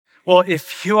Well,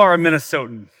 if you are a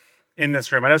Minnesotan in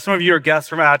this room, I know some of you are guests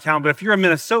from out of town, but if you're a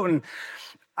Minnesotan,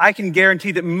 I can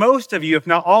guarantee that most of you, if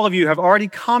not all of you, have already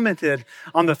commented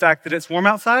on the fact that it's warm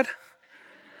outside.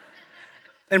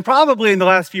 And probably in the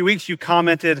last few weeks, you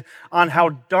commented on how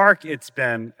dark it's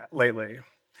been lately.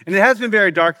 And it has been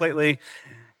very dark lately.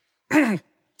 And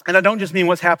I don't just mean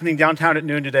what's happening downtown at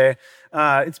noon today.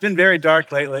 It's been very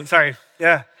dark lately. Sorry.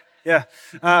 Yeah.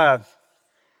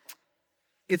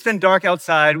 It's been dark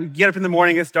outside. We get up in the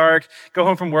morning, it's dark. Go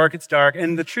home from work, it's dark.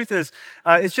 And the truth is,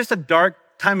 it's just a dark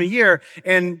time of year.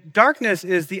 And darkness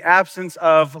is the absence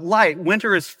of light.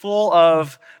 Winter is full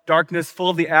of darkness,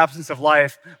 full of the absence of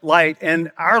light.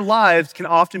 And our lives can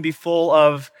often be full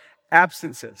of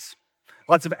absences.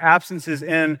 Lots of absences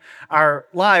in our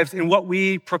lives. And what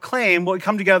we proclaim, what we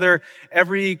come together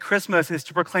every Christmas is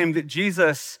to proclaim that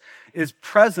Jesus is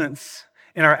presence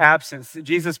in our absence, that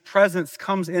Jesus' presence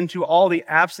comes into all the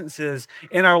absences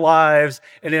in our lives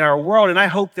and in our world. And I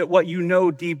hope that what you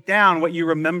know deep down, what you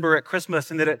remember at Christmas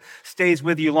and that it stays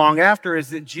with you long after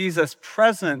is that Jesus'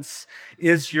 presence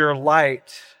is your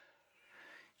light.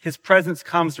 His presence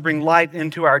comes to bring light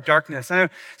into our darkness. I know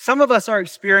some of us are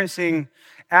experiencing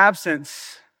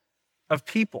absence of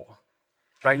people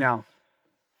right now.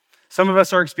 Some of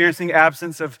us are experiencing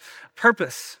absence of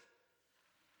purpose.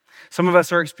 Some of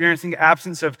us are experiencing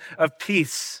absence of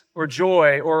peace or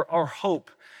joy or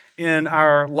hope in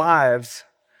our lives.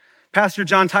 Pastor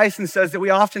John Tyson says that we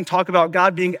often talk about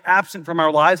God being absent from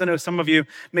our lives. I know some of you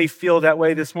may feel that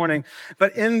way this morning.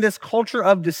 But in this culture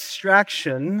of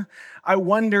distraction, I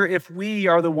wonder if we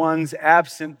are the ones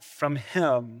absent from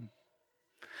Him.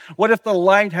 What if the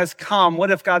light has come?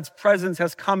 What if God's presence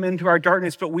has come into our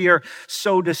darkness, but we are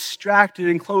so distracted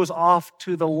and close off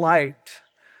to the light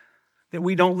that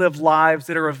we don't live lives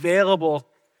that are available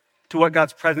to what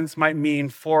God's presence might mean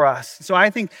for us? So I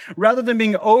think rather than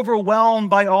being overwhelmed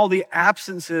by all the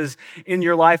absences in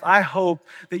your life, I hope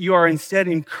that you are instead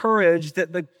encouraged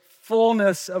that the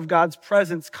fullness of God's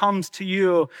presence comes to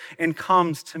you and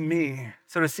comes to me.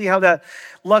 So to see how that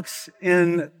looks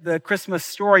in the Christmas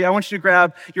story, I want you to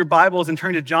grab your Bibles and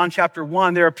turn to John chapter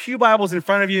 1. There are pew Bibles in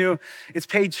front of you. It's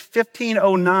page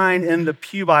 1509 in the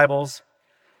pew Bibles.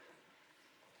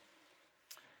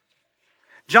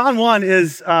 John 1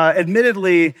 is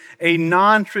admittedly a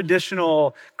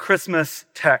non-traditional Christmas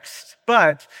text,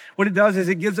 but what it does is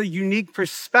it gives a unique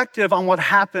perspective on what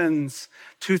happens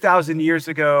 2,000 years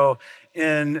ago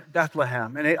in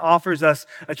Bethlehem, and it offers us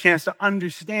a chance to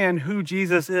understand who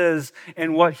Jesus is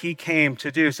and what He came to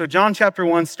do. So John chapter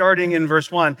 1, starting in verse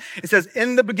 1, it says,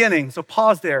 "In the beginning," so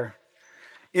pause there,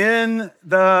 "in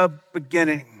the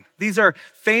beginning." These are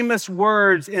famous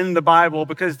words in the Bible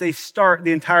because they start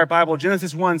the entire Bible.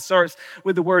 Genesis 1 starts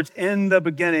with the words "in the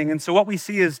beginning." And so what we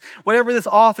see is whatever this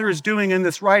author is doing in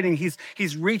this writing,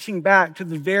 he's reaching back to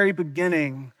the very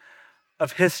beginning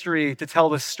of history to tell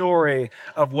the story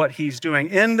of what he's doing.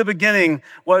 In the beginning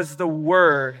was the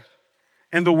Word,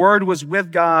 and the Word was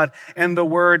with God, and the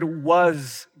Word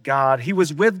was God. He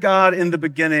was with God in the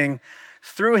beginning.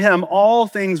 Through Him, all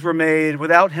things were made.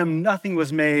 Without Him, nothing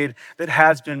was made that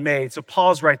has been made. So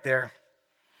pause right there.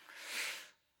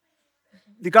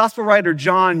 The gospel writer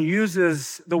John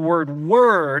uses the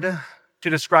word to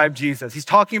describe Jesus. He's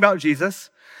talking about Jesus,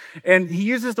 and he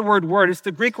uses the word word. It's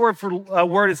the Greek word for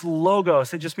word is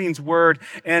logos. It just means word.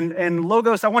 And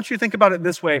logos, I want you to think about it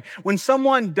this way. When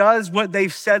someone does what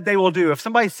they've said they will do, if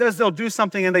somebody says they'll do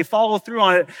something and they follow through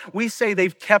on it, we say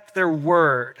they've kept their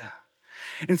word.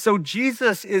 And so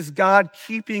Jesus is God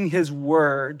keeping His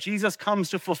word. Jesus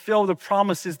comes to fulfill the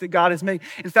promises that God has made.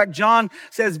 In fact, John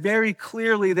says very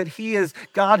clearly that He is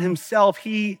God Himself.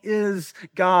 He is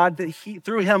God, that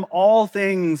through Him all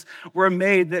things were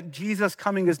made, that Jesus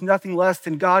coming is nothing less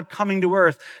than God coming to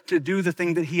earth to do the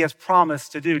thing that He has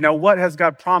promised to do. Now, what has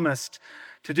God promised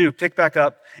to do? Pick back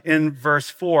up in verse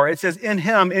 4. It says, "In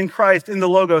Him, in Christ, in the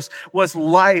Logos, was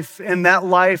life, and that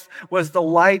life was the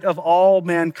light of all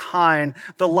mankind.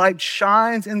 The light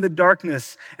shines in the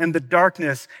darkness, and the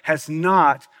darkness has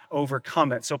not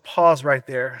overcome it." So pause right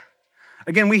there.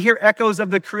 Again, we hear echoes of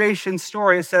the creation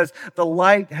story. It says, the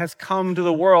light has come to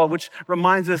the world, which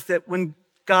reminds us that when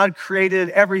God created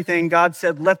everything, God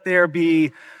said, "Let there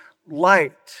be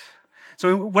light."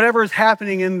 So whatever is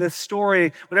happening in this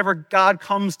story, whatever God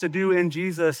comes to do in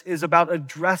Jesus is about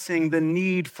addressing the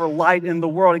need for light in the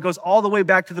world. It goes all the way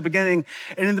back to the beginning.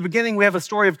 And in the beginning, we have a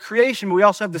story of creation, but we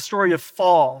also have the story of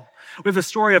fall. We have the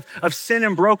story of sin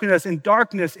and brokenness and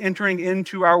darkness entering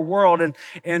into our world.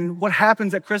 And what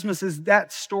happens at Christmas is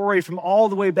that story from all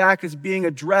the way back is being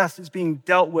addressed, is being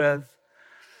dealt with.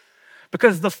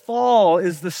 Because the fall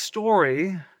is the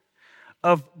story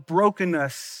of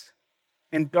brokenness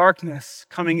and darkness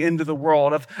coming into the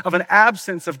world, of an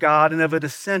absence of God and of a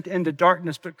descent into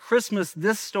darkness. But Christmas,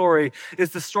 this story,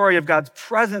 is the story of God's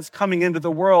presence coming into the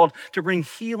world to bring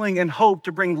healing and hope,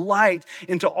 to bring light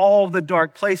into all the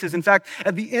dark places. In fact,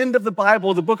 at the end of the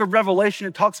Bible, the book of Revelation,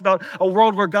 it talks about a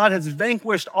world where God has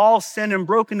vanquished all sin and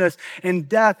brokenness and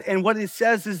death. And what it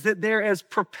says is that there is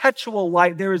perpetual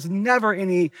light. There is never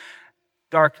any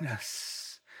darkness.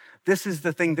 This is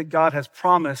the thing that God has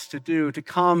promised to do, to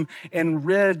come and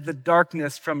rid the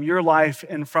darkness from your life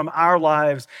and from our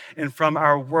lives and from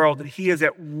our world, that he is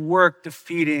at work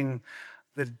defeating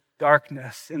the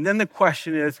darkness. And then the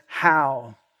question is,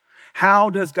 how? How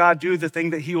does God do the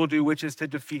thing that he will do, which is to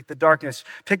defeat the darkness?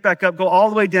 Pick back up, go all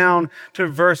the way down to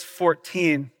verse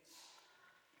 14.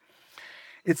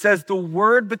 It says, the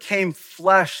Word became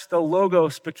flesh, the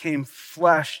Logos became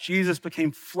flesh, Jesus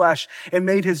became flesh and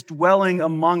made his dwelling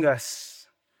among us.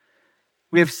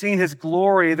 We have seen his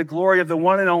glory, the glory of the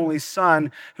one and only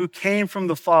Son who came from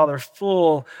the Father,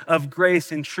 full of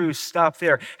grace and truth. Stop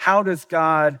there. How does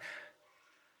God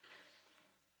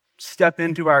step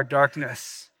into our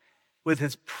darkness? With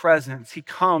his presence. He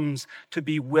comes to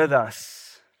be with us.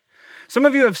 Some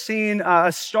of you have seen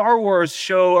a Star Wars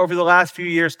show over the last few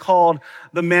years called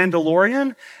The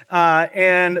Mandalorian.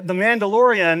 And The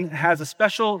Mandalorian has a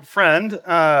special friend.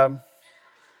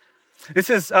 This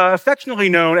is affectionately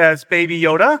known as Baby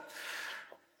Yoda.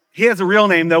 He has a real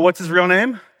name, though. What's his real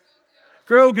name?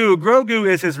 Grogu. Grogu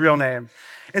is his real name.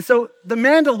 And so The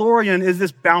Mandalorian is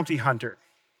this bounty hunter.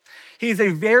 He's a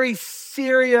very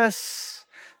serious,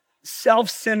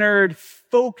 self-centered,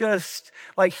 focused,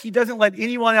 like he doesn't let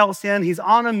anyone else in. He's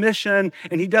on a mission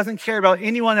and he doesn't care about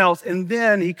anyone else. And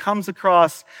then he comes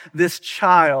across this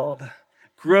child,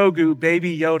 Grogu,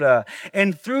 Baby Yoda.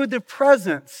 And through the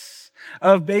presence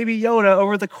of Baby Yoda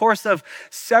over the course of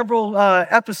several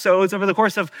episodes, over the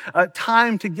course of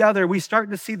time together, we start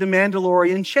to see the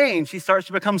Mandalorian change. He starts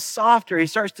to become softer. He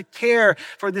starts to care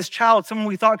for this child. Someone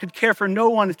we thought could care for no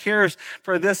one cares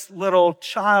for this little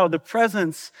child. The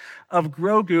presence of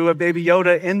Grogu, of Baby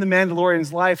Yoda in the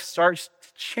Mandalorian's life starts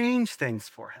to change things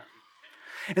for him.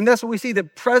 And that's what we see,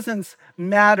 that presence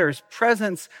matters.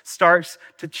 Presence starts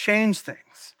to change things.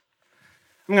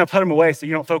 I'm going to put him away so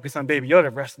you don't focus on Baby Yoda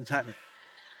the rest of the time.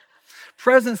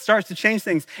 Presence starts to change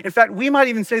things. In fact, we might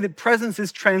even say that presence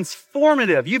is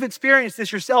transformative. You've experienced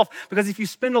this yourself because if you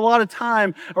spend a lot of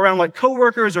time around like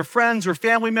coworkers or friends or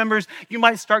family members, you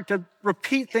might start to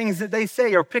repeat things that they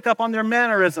say or pick up on their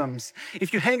mannerisms.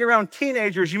 If you hang around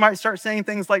teenagers, you might start saying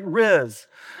things like Riz.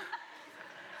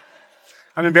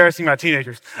 I'm embarrassing my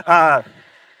teenagers.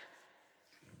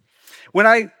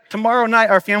 Tomorrow night,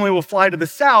 our family will fly to the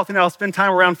South, and I'll spend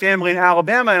time around family in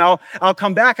Alabama, and I'll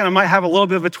come back, and I might have a little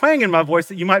bit of a twang in my voice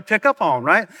that you might pick up on,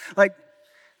 right? Like,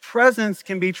 presence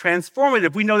can be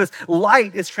transformative. We know this.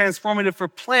 Light is transformative for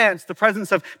plants. The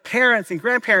presence of parents and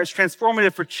grandparents,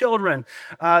 transformative for children.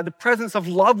 The presence of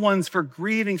loved ones for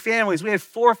grieving families. We had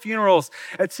 4 funerals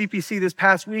at CPC this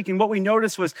past week, and what we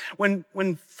noticed was when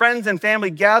friends and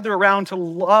family gather around to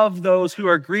love those who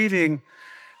are grieving,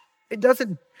 they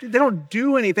don't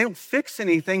do anything, they don't fix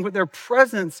anything, but their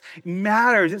presence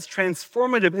matters. It's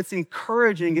transformative, it's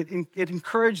encouraging, it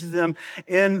encourages them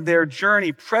in their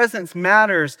journey. Presence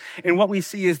matters, and what we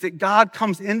see is that God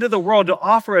comes into the world to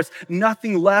offer us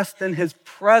nothing less than his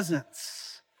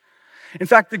presence. In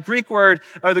fact, the Greek word,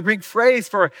 or the Greek phrase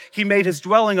for he made his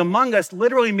dwelling among us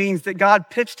literally means that God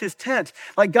pitched his tent.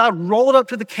 Like God rolled up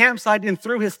to the campsite and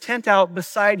threw his tent out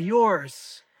beside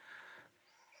yours.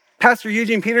 Pastor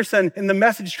Eugene Peterson in the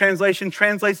Message translation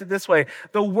translates it this way: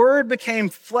 the Word became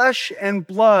flesh and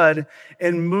blood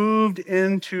and moved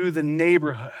into the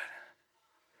neighborhood.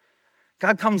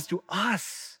 God comes to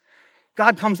us.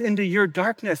 God comes into your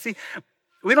darkness. See,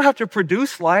 we don't have to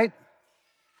produce light.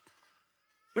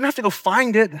 We don't have to go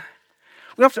find it. We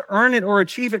don't have to earn it or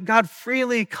achieve it. God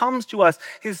freely comes to us.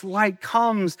 His light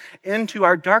comes into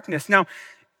our darkness. Now,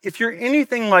 if you're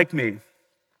anything like me,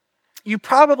 you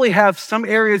probably have some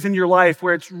areas in your life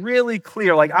where it's really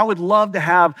clear, like I would love to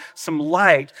have some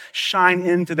light shine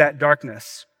into that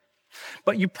darkness.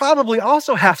 But you probably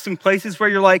also have some places where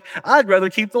you're like, I'd rather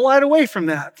keep the light away from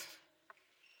that.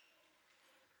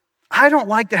 I don't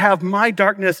like to have my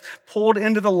darkness pulled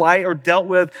into the light or dealt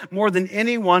with more than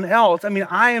anyone else. I mean,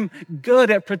 I am good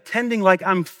at pretending like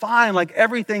I'm fine, like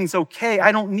everything's okay.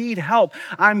 I don't need help.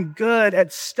 I'm good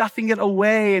at stuffing it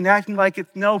away and acting like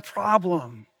it's no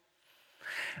problem.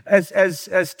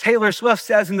 As Taylor Swift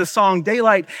says in the song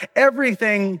Daylight,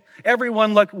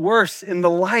 everyone looked worse in the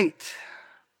light.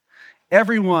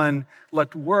 Everyone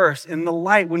looked worse. In the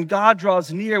light, when God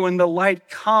draws near, when the light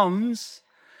comes,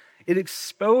 it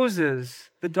exposes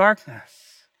the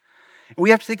darkness. We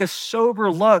have to take a sober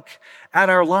look at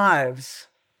our lives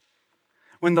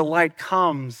when the light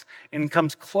comes and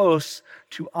comes close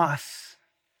to us.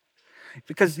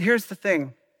 Because here's the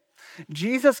thing.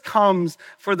 Jesus comes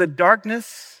for the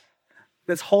darkness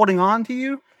that's holding on to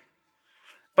you,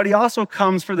 but he also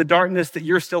comes for the darkness that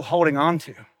you're still holding on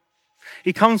to.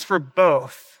 He comes for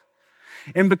both.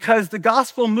 And because the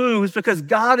gospel moves, because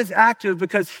God is active,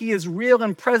 because he is real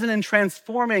and present and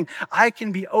transforming, I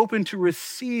can be open to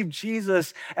receive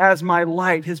Jesus as my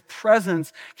light. His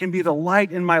presence can be the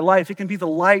light in my life. It can be the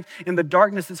light in the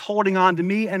darkness that's holding on to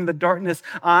me and the darkness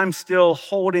I'm still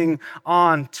holding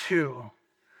on to.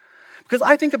 Because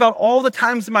I think about all the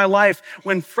times in my life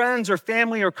when friends or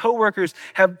family or coworkers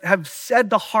have said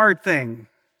the hard thing,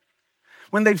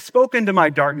 when they've spoken to my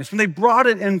darkness, when they brought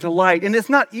it into light. And it's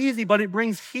not easy, but it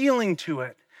brings healing to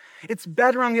it. It's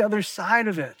better on the other side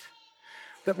of it.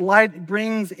 That light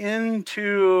brings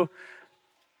into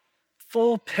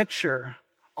full picture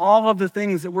all of the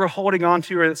things that we're holding on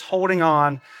to or that's holding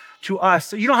on to us.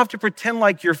 So you don't have to pretend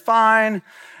like you're fine.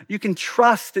 You can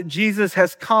trust that Jesus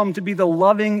has come to be the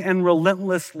loving and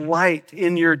relentless light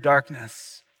in your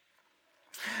darkness.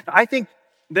 Now, I think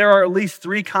there are at least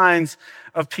 3 kinds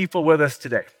of people with us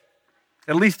today.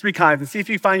 At least 3 kinds. And see if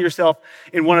you find yourself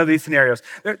in one of these scenarios.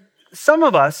 Some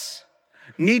of us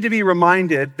need to be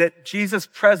reminded that Jesus'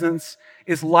 presence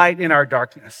is light in our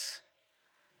darkness.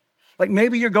 Like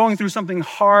maybe you're going through something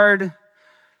hard.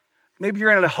 Maybe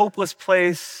you're in a hopeless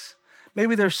place.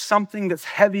 Maybe there's something that's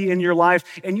heavy in your life,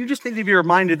 and you just need to be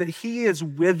reminded that he is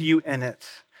with you in it.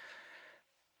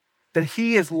 That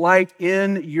he is light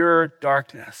in your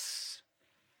darkness.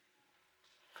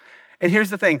 And here's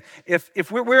the thing,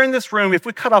 if we're in this room, if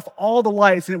we cut off all the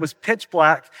lights and it was pitch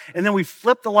black, and then we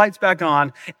flip the lights back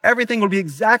on, everything would be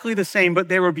exactly the same, but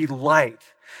there would be light.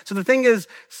 So the thing is,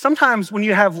 sometimes when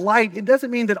you have light, it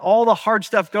doesn't mean that all the hard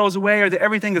stuff goes away or that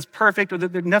everything is perfect or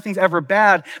that nothing's ever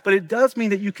bad, but it does mean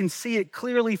that you can see it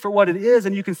clearly for what it is,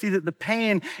 and you can see that the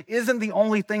pain isn't the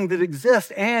only thing that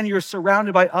exists, and you're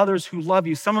surrounded by others who love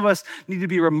you. Some of us need to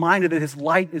be reminded that his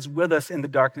light is with us in the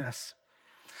darkness.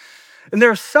 And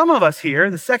there are some of us here,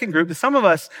 the second group, some of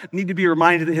us need to be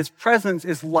reminded that his presence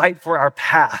is light for our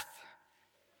path.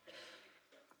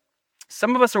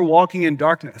 Some of us are walking in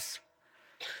darkness.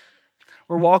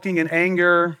 We're walking in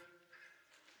anger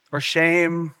or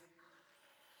shame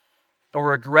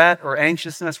or regret or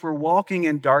anxiousness. We're walking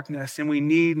in darkness, and we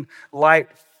need light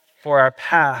for our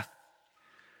path.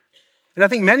 And I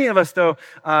think many of us, though,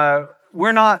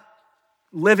 we're not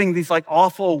living these like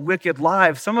awful, wicked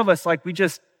lives. Some of us, like, we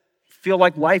just feel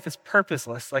like life is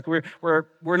purposeless, like we're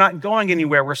not going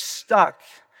anywhere, we're stuck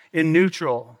in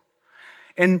neutral.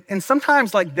 And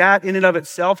sometimes like that in and of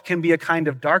itself can be a kind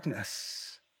of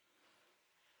darkness.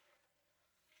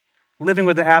 Living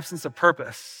with the absence of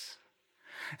purpose.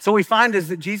 So what we find is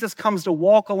that Jesus comes to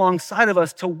walk alongside of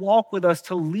us, to walk with us,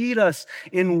 to lead us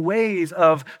in ways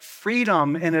of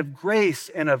freedom and of grace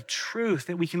and of truth,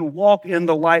 that we can walk in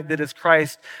the light that is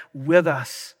Christ with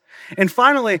us. And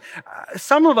finally,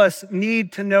 some of us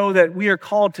need to know that we are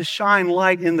called to shine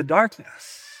light in the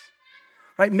darkness,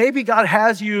 right? Maybe God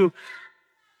has you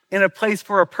in a place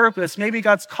for a purpose. Maybe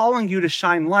God's calling you to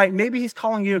shine light. Maybe he's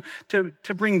calling you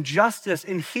to bring justice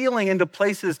and healing into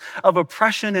places of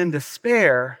oppression and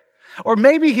despair. Or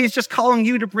maybe he's just calling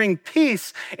you to bring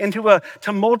peace into a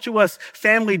tumultuous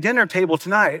family dinner table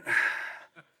tonight.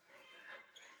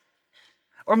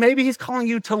 Or maybe he's calling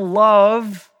you to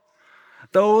love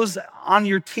those on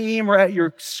your team or at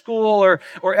your school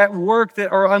or at work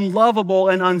that are unlovable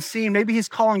and unseen. Maybe he's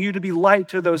calling you to be light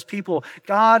to those people.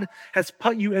 God has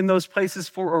put you in those places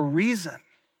for a reason.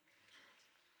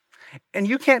 And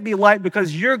you can't be light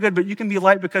because you're good, but you can be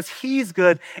light because he's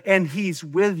good and he's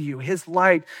with you. His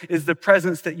light is the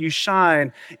presence that you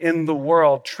shine in the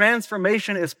world.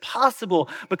 Transformation is possible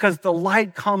because the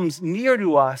light comes near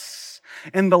to us.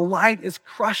 And the light is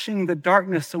crushing the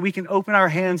darkness so we can open our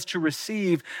hands to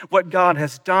receive what God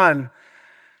has done.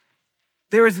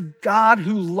 There is a God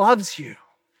who loves you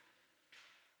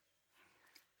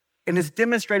and has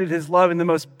demonstrated his love in the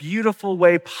most beautiful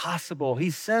way possible.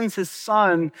 He sends his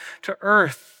son to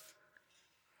earth.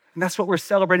 And that's what we're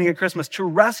celebrating at Christmas, to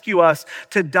rescue us,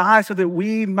 to die so that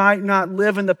we might not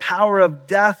live in the power of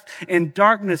death and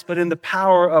darkness, but in the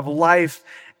power of life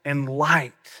and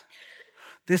light.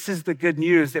 This is the good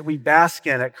news that we bask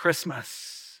in at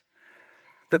Christmas,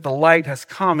 that the light has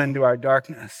come into our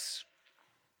darkness.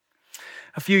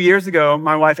 A few years ago,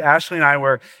 my wife Ashley and I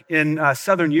were in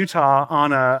southern Utah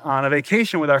on a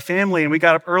vacation with our family, and we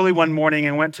got up early one morning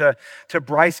and went to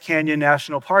Bryce Canyon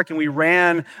National Park, and we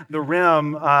ran the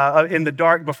rim in the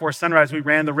dark before sunrise. We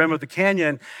ran the rim of the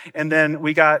canyon, and then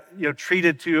we got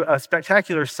treated to a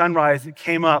spectacular sunrise that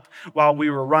came up while we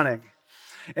were running.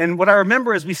 And what I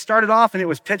remember is we started off and it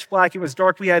was pitch black, it was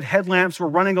dark, we had headlamps, we're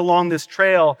running along this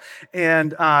trail,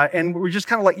 and we're just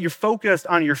kind of like, you're focused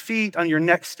on your feet, on your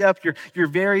next step, you're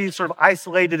very sort of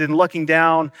isolated and looking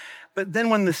down. But then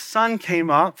when the sun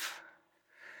came up,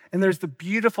 and there's the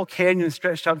beautiful canyon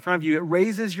stretched out in front of you, it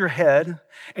raises your head,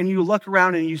 and you look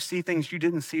around and you see things you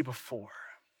didn't see before.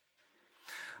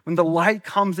 When the light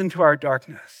comes into our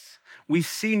darkness, we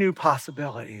see new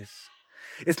possibilities.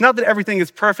 It's not that everything is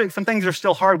perfect. Some things are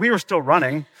still hard. We were still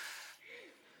running.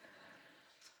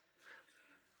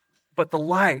 But the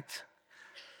light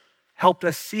helped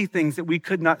us see things that we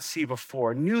could not see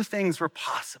before. New things were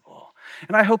possible.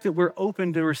 And I hope that we're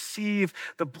open to receive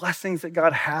the blessings that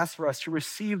God has for us, to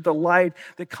receive the light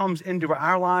that comes into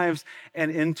our lives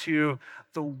and into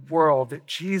the world, that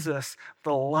Jesus,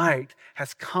 the light,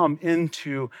 has come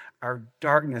into our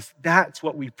darkness. That's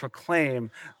what we proclaim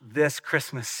this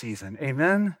Christmas season.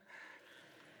 Amen?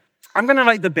 I'm going to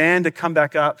invite the band to come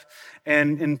back up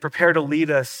and prepare to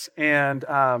lead us. And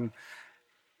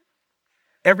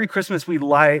every Christmas we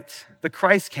light the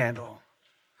Christ candle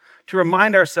to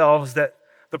remind ourselves that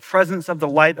the presence of the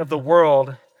light of the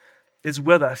world is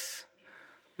with us.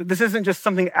 This isn't just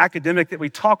something academic that we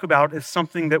talk about, it's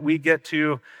something that we get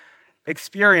to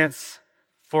experience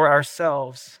for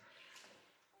ourselves.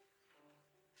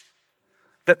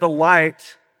 That the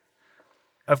light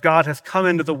of God has come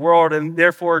into the world, and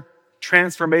therefore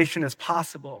transformation is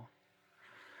possible.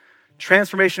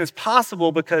 Transformation is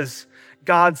possible because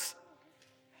God's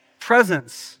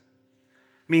presence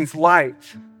means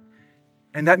light,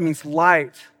 and that means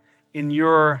light in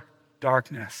your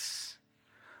darkness.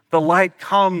 The light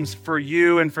comes for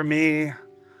you and for me.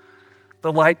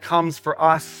 The light comes for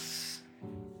us.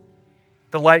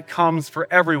 The light comes for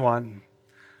everyone.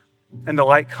 And the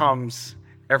light comes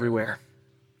everywhere.